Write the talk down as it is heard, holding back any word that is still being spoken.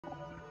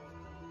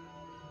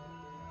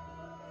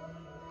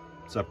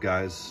What's up,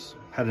 guys?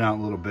 Heading out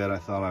a little bit. I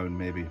thought I would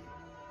maybe,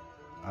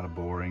 out of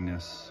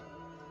boringness,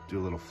 do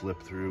a little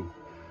flip through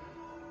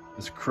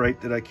this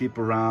crate that I keep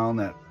around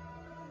that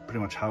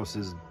pretty much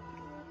houses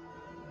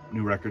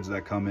new records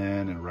that come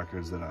in and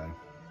records that I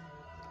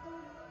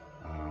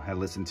had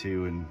listened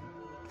to and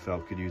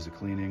felt could use a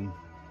cleaning.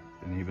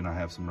 And even I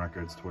have some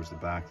records towards the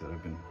back that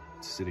I've been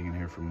sitting in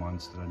here for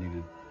months that I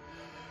needed,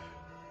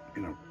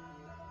 you know,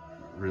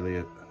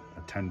 really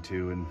attend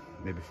to and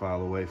maybe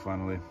file away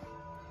finally.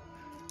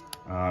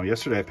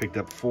 Yesterday I picked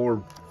up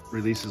 4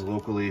 releases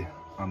locally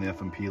on the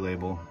FMP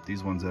label.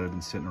 These ones that have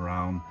been sitting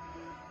around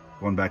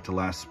going back to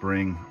last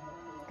spring.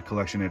 A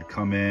collection had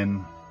come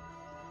in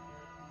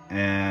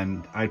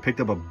and I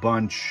picked up a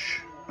bunch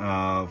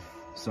of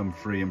some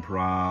free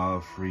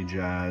improv, free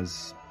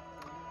jazz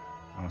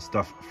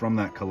stuff from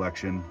that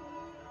collection,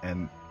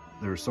 and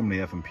there were so many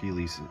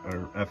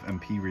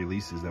FMP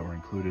releases that were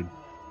included,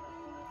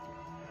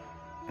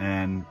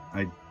 and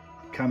I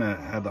kind of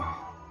had the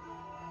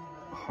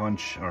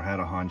hunch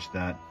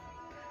that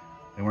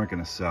they weren't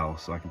going to sell,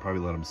 so I can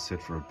probably let them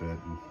sit for a bit.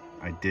 And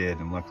I did,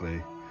 and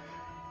luckily,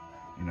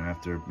 you know,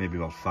 after maybe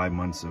about 5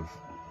 months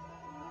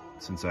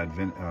since I'd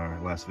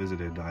last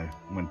visited, I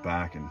went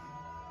back and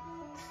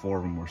 4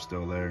 of them were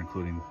still there,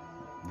 including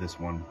this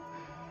one,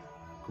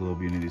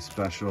 Globe Unity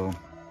Special,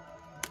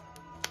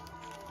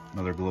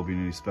 another Globe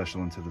Unity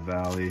Special, Into the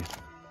Valley.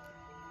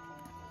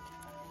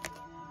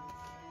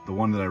 The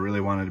one that I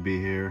really wanted to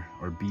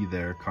be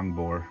there, Kung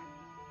Bor,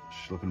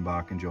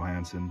 Schluppenbach and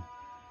Johansson.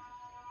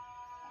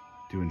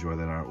 Do enjoy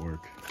that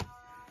artwork.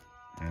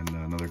 And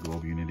another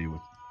Globe Unity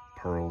with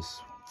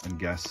pearls and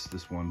Guess,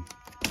 this one,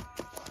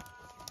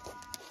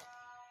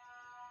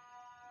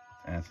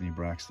 Anthony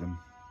Braxton,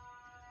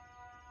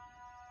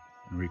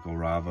 Enrico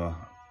Rava,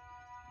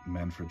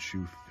 Manfred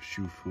Schuf,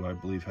 who I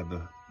believe had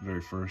the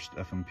very first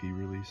FMP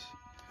release.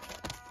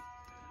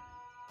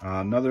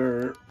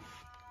 Another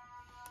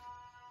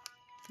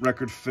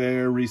record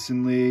fair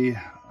recently,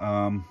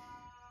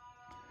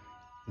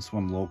 this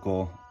one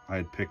local, I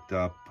had picked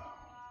up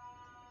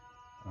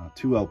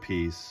 2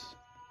 LPs,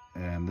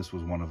 and this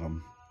was one of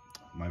them,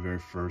 my very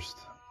first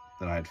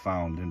that I had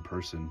found in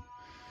person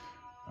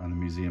on the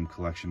Museum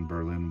Collection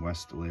Berlin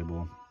West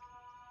label.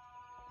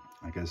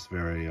 I guess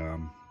very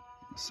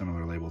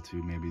similar label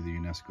to maybe the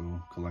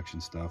UNESCO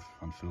collection stuff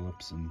on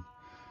Phillips and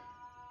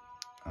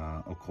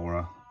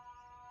Okora,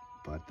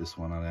 but this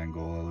one on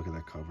Angola. Look at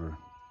that cover.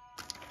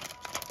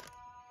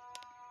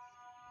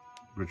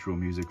 Ritual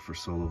music for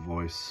solo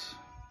voice,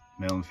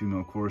 male and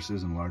female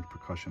choruses, and large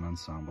percussion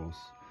ensembles.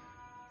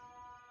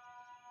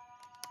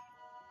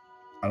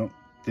 I don't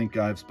think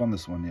I've spun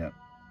this one yet,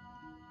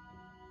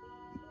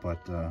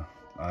 but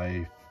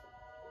I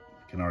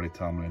can already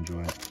tell I'm going to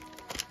enjoy it.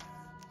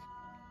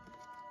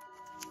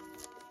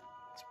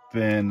 It's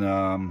been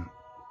a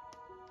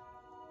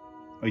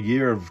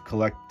year of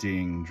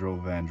collecting Dro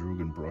Van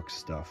Drugenbroek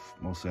stuff,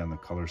 mostly on the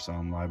Color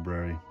Sound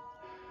library.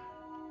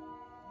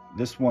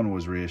 This one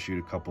was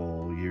reissued a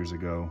couple years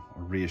ago,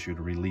 or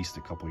released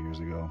a couple years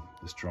ago,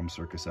 this Drum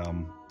Circus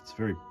album. It's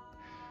pretty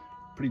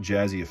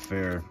jazzy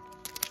affair.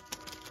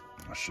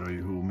 I'll show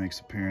you who makes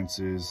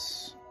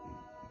appearances.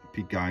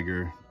 Pete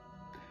Geiger,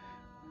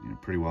 you know,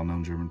 pretty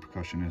well-known German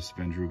percussionist.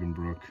 Van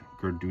Drugenbroek.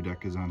 Gerd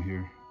Dudek is on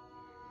here.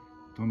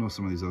 Don't know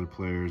some of these other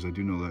players. I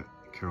do know that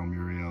Carol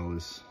Muriel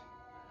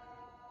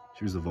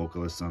she was the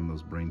vocalist on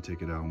those Brain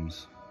Ticket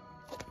albums.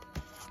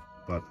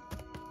 But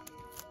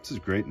this is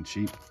great and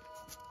cheap.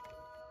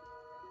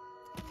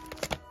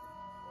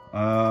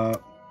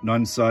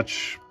 None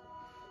Such,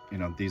 you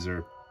know, these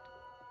are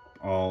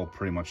all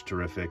pretty much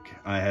terrific.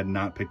 I had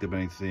not picked up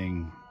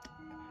anything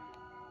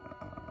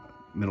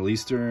Middle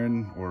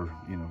Eastern or,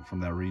 you know,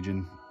 from that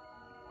region.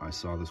 I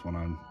saw this one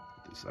on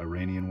this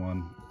Iranian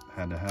one,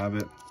 had to have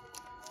it.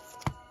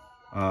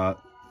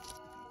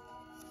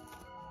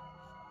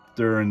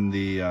 During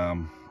the,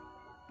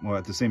 well,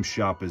 at the same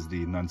shop as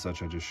the None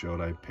Such I just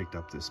showed, I picked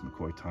up this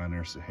McCoy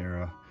Tyner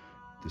Sahara,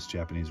 this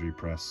Japanese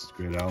repress,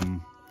 great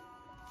album.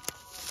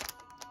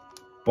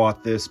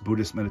 Bought this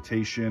Buddhist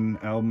Meditation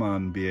album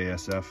on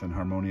BASF and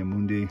Harmonia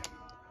Mundi,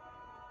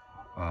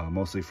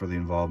 mostly for the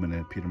involvement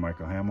in Peter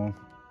Michael Hamel,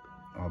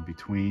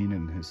 Between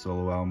and his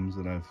solo albums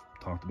that I've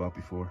talked about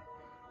before.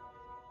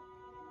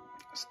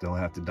 I still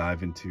have to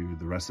dive into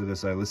the rest of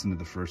this. I listened to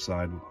the first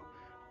side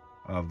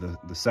of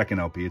the second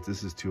LP.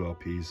 This is 2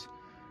 LPs.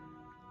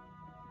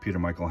 Peter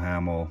Michael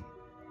Hamel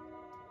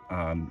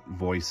on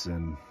voice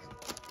and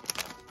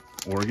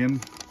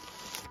organ.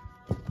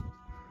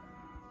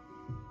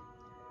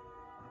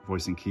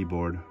 Voice and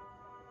keyboard,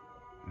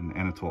 and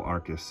Anatole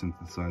Arkus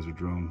synthesizer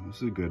drone. This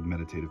is a good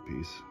meditative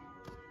piece.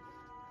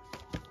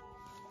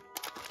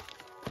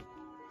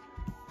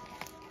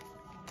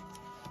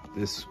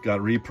 This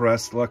got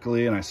repressed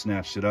luckily, and I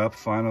snatched it up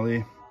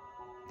finally.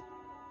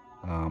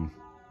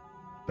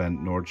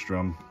 Bent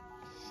Nordstrom,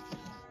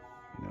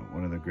 you know,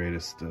 one of the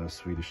greatest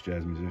Swedish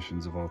jazz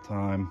musicians of all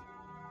time.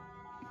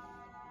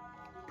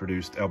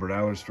 Produced Albert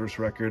Ayler's first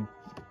record.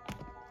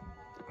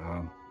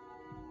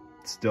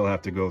 still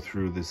have to go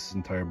through this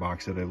entire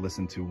box set. I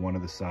listened to one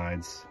of the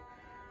sides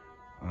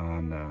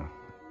on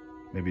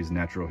maybe his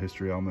natural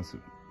history album that's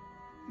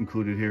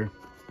included here.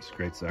 It's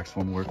great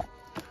saxophone work.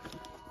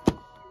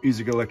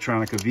 Music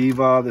Electronica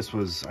Viva. This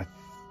was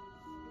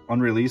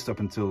unreleased up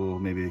until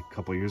maybe a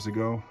couple years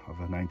ago, of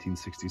a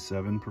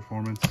 1967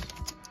 performance.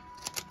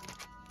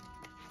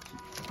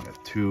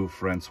 Got two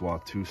Francois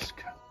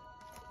Tusk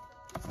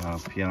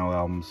piano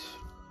albums.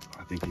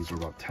 I think these were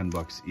about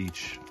 $10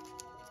 each.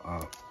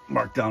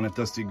 Marked down at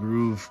Dusty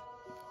Groove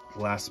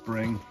last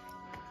spring.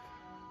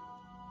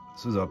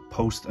 This is a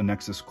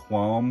post-Annexus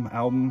Qualm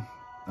album.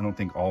 I don't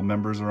think all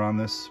members are on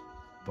this,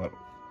 but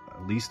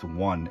at least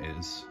one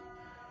is,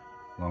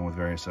 along with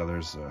various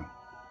others.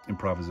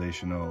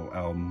 Improvisational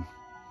album.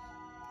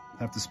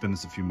 I have to spin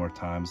this a few more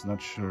times.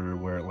 Not sure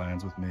where it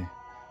lands with me.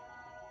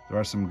 There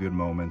are some good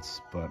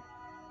moments, but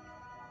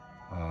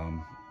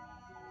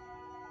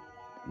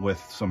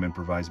with some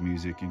improvised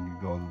music, you can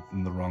go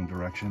in the wrong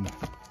direction.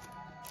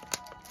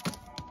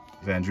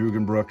 Van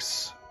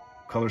Drugenbroek's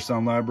Color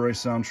Sound Library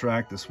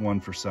soundtrack, this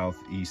one for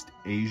Southeast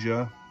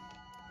Asia.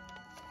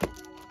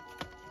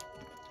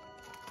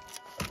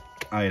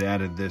 I had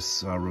added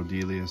this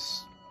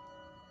Rodelius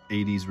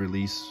 80s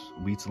release,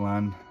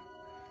 Wheatsland.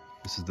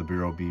 This is the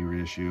Bureau B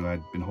reissue.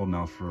 I'd been holding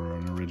out for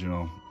an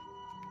original,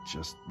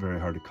 just very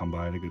hard to come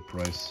by at a good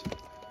price.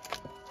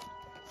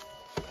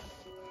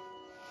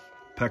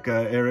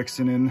 Pekka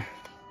Erikssonen,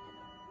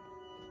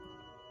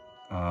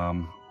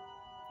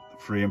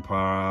 free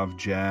improv,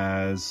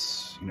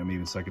 jazz, maybe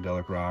even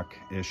psychedelic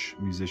rock-ish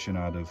musician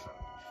out of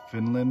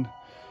Finland.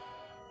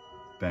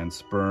 Band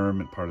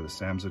Sperm and part of the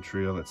Samsa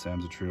Trio. That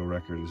Samsa Trio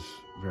record is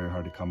very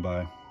hard to come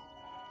by. I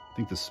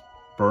think the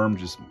Sperm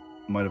just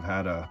might have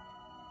had a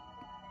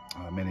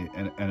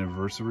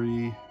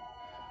anniversary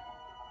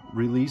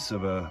release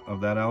of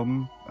that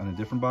album on a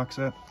different box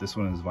set. This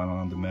one is vinyl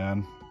on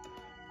demand.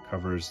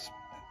 Covers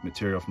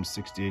material from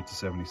 68 to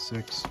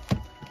 76.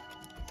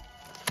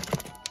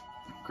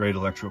 Great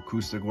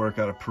electroacoustic work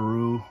out of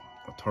Peru,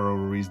 Arturo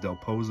Ruiz del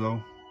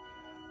Pozo.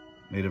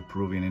 Native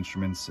Peruvian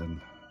instruments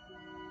and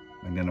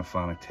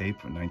magnetophonic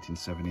tape in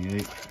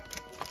 1978.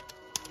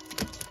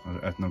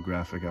 Another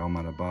ethnographic album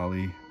out of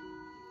Bali.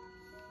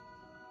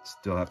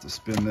 Still have to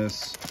spin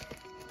this.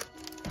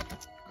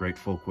 Great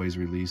Folkways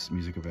release,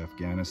 Music of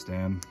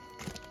Afghanistan.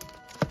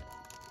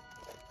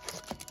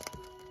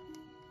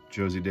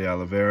 Josie de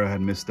Oliveira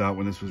had missed out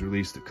when this was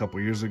released a couple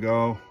years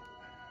ago.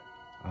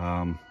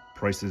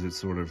 Prices had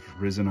sort of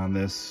risen on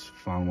this.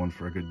 Found one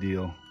for a good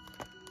deal.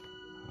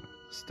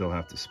 Still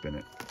have to spin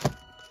it.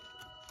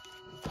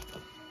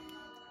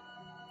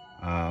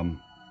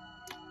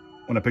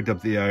 When I picked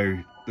up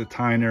the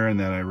Tyner and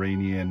that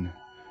Iranian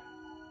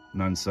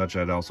None Such,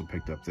 I'd also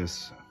picked up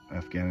this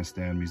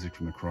Afghanistan Music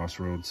from the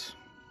Crossroads,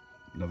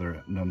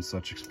 another None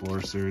Such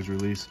Explorer Series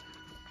release.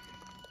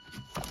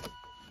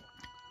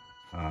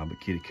 But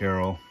Keita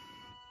Carroll,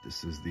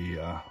 this is the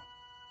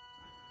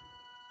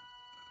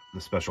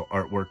special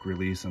artwork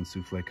release on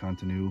Souffle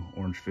Contenu,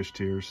 Orange Fish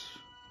Tears.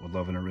 Would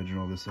love an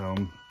original of this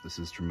album. This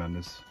is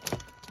tremendous.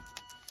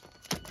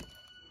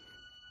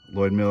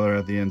 Lloyd Miller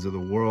at the Ends of the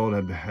World.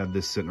 I'd had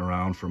this sitting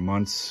around for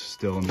months,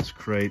 still in this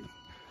crate.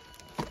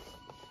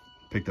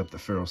 Picked up the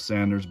Pharoah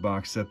Sanders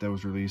box set that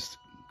was released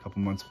a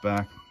couple months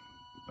back.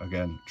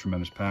 Again,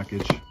 tremendous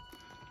package.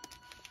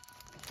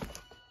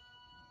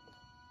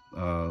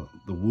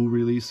 The Wu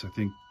release, I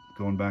think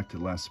going back to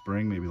last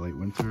spring, maybe late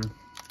winter.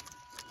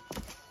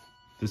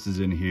 This is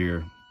in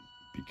here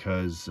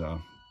because,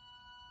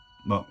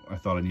 well, I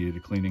thought I needed a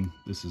cleaning.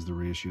 This is the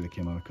reissue that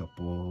came out a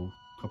couple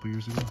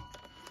years ago.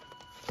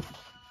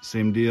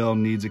 Same deal,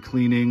 needs a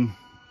cleaning.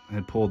 I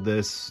had pulled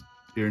this,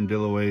 Aaron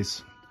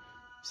Dilloway's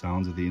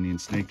Sounds of the Indian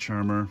Snake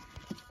Charmer.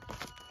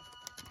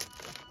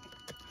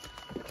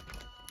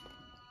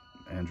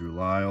 Andrew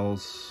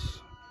Lyle's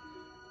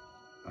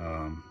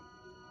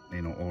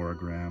Anal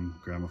Auragram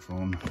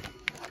gramophone.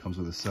 Comes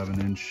with a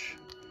 7-inch.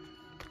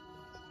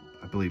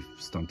 I believe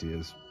Stunty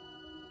has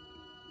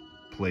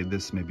played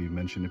this, maybe you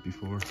mentioned it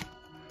before.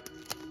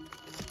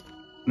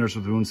 Nurse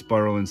with Wound,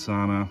 Spiral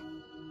Insana.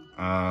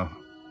 A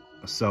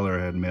seller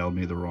had mailed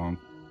me the wrong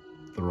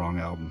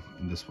album,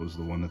 and this was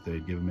the one that they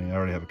had given me. I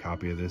already have a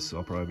copy of this, so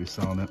I'll probably be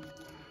selling it.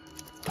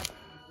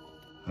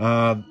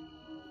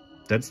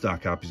 Dead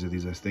stock copies of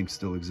these, I think,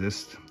 still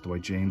exist.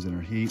 Dwight James,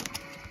 Inner Heat.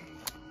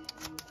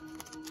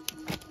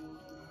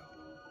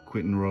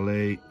 Quentin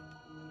Rollet,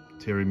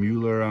 Terry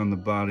Mueller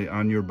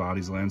on Your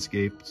Body's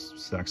Landscape,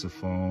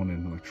 saxophone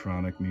and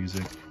electronic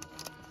music.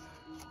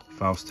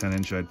 Faust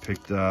 10-inch I'd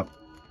picked up.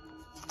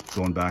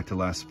 Going back to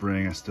last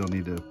spring, I still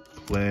need to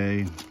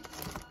play.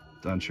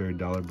 Don Cherry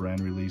Dollar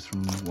brand release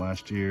from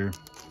last year.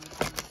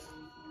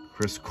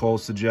 Chris Cole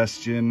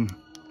Suggestion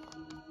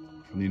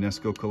from the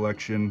UNESCO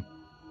collection.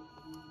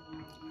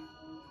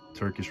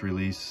 Turkish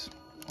release,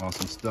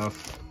 awesome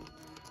stuff.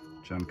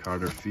 John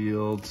Carter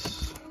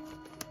Fields.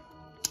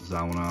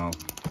 Zawanal,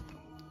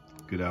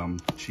 good album,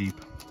 cheap.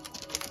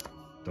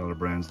 Dollar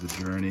Brand's The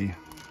Journey.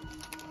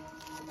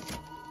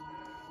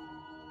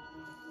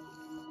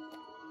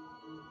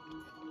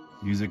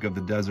 Music of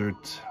the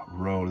Desert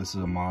Road. This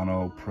is a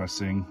mono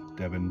pressing,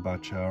 Devin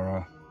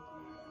Bachara.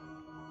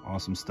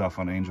 Awesome stuff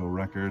on Angel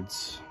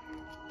Records.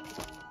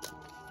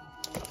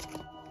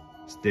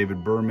 It's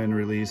David Berman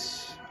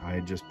release. I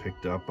had just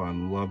picked up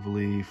on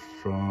Lovely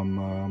from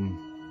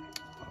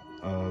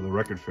the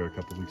record fair a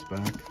couple weeks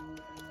back.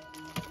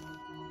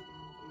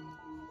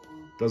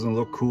 Doesn't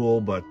look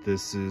cool, but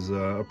this is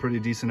a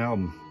pretty decent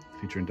album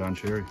featuring Don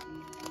Cherry.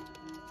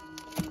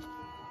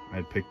 I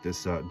had picked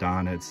this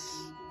Don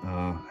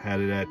had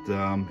it at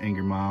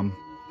Angry Mom.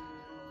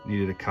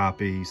 Needed a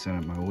copy, he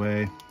sent it my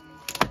way.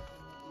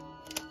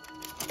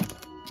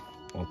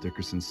 Walt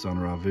Dickerson's Sun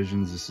Ra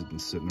Visions. This has been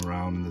sitting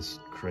around in this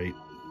crate.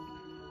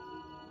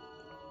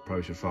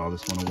 Probably should file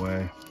this one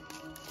away.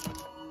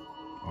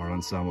 Art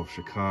Ensemble of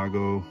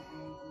Chicago.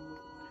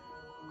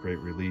 Great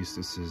release.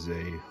 This is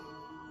a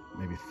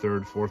maybe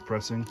third, fourth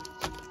pressing.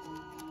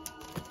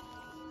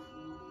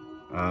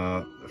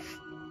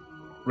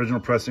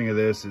 Original pressing of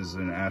this is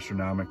an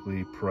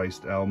astronomically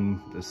priced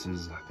album. This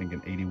is, I think,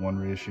 an 81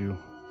 reissue.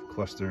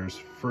 Cluster's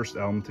first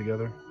album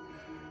together.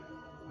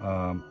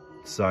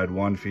 Side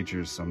 1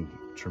 features some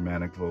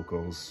Germanic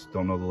vocals.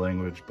 Don't know the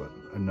language, but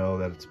I know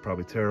that it's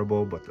probably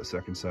terrible, but the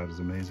second side is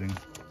amazing.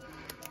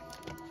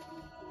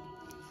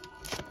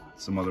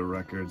 Some other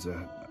records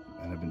that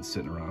have been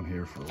sitting around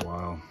here for a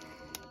while.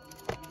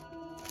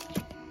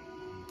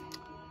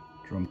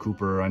 Drum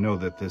Cooper, I know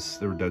that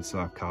there were dead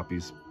stock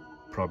copies,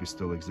 probably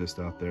still exist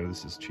out there.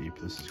 This is cheap,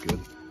 this is good.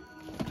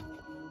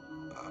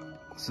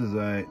 This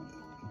is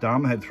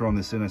Dom had thrown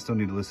this in, I still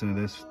need to listen to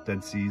this.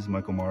 Dead Seas,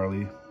 Michael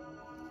Marley,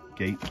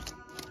 Gate.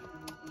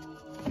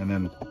 And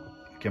then,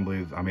 I can't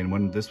believe, I mean,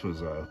 when this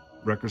was a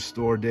record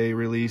store day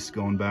release,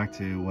 going back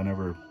to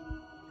whenever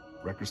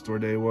record store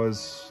day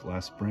was,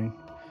 last spring.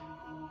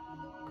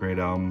 Great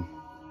album.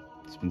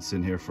 It's been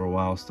sitting here for a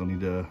while, still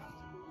need to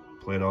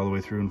play it all the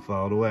way through and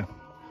file it away.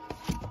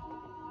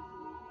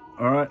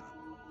 All right.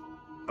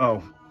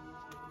 Oh,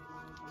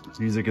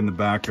 music in the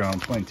background.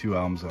 I'm playing 2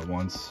 albums at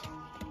once.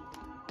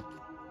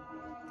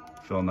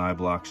 Phil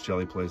Nyblock's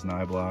Jelly Plays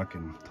Nyblock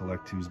and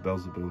Telektu's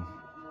Belzebub.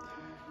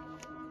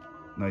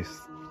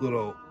 Nice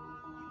little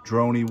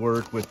droney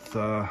work with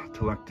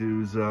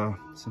Telektu's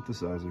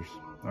synthesizers.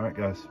 All right,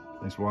 guys.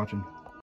 Thanks for watching.